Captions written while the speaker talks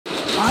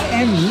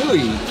am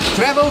Louis.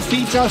 Travel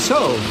feeds our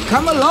soul.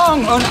 Come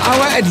along on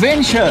our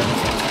adventure.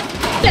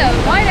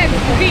 Hello, my name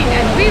is Praveen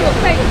and we will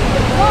take you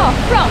to far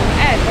from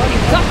and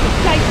exotic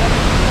places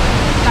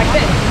like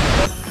this.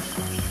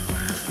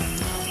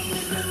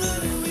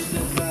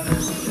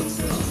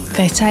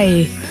 They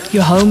say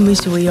your home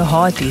is where your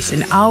heart is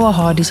and our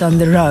heart is on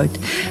the road.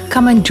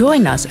 Come and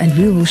join us and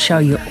we will show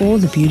you all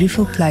the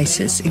beautiful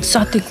places,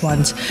 exotic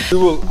ones. We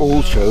will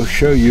also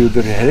show you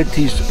the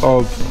realities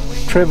of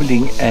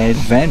traveling and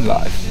van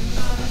life.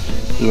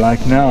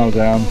 Like now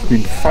that I've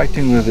been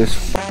fighting with this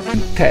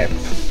f***ing tap.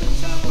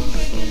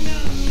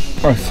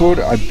 I thought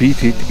I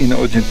beat it in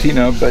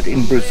Argentina, but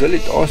in Brazil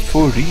it asked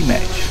for a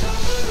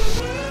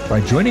rematch.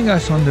 By joining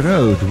us on the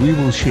road, we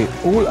will share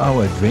all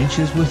our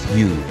adventures with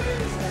you.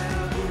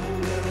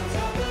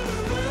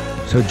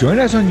 So join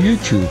us on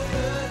YouTube.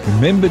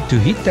 Remember to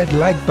hit that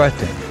like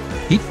button,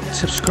 hit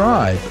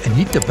subscribe and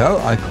hit the bell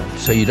icon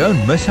so you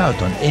don't miss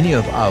out on any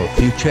of our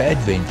future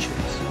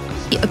adventures.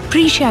 We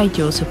appreciate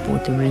your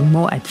support to bring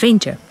more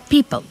adventure,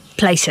 people,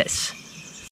 places.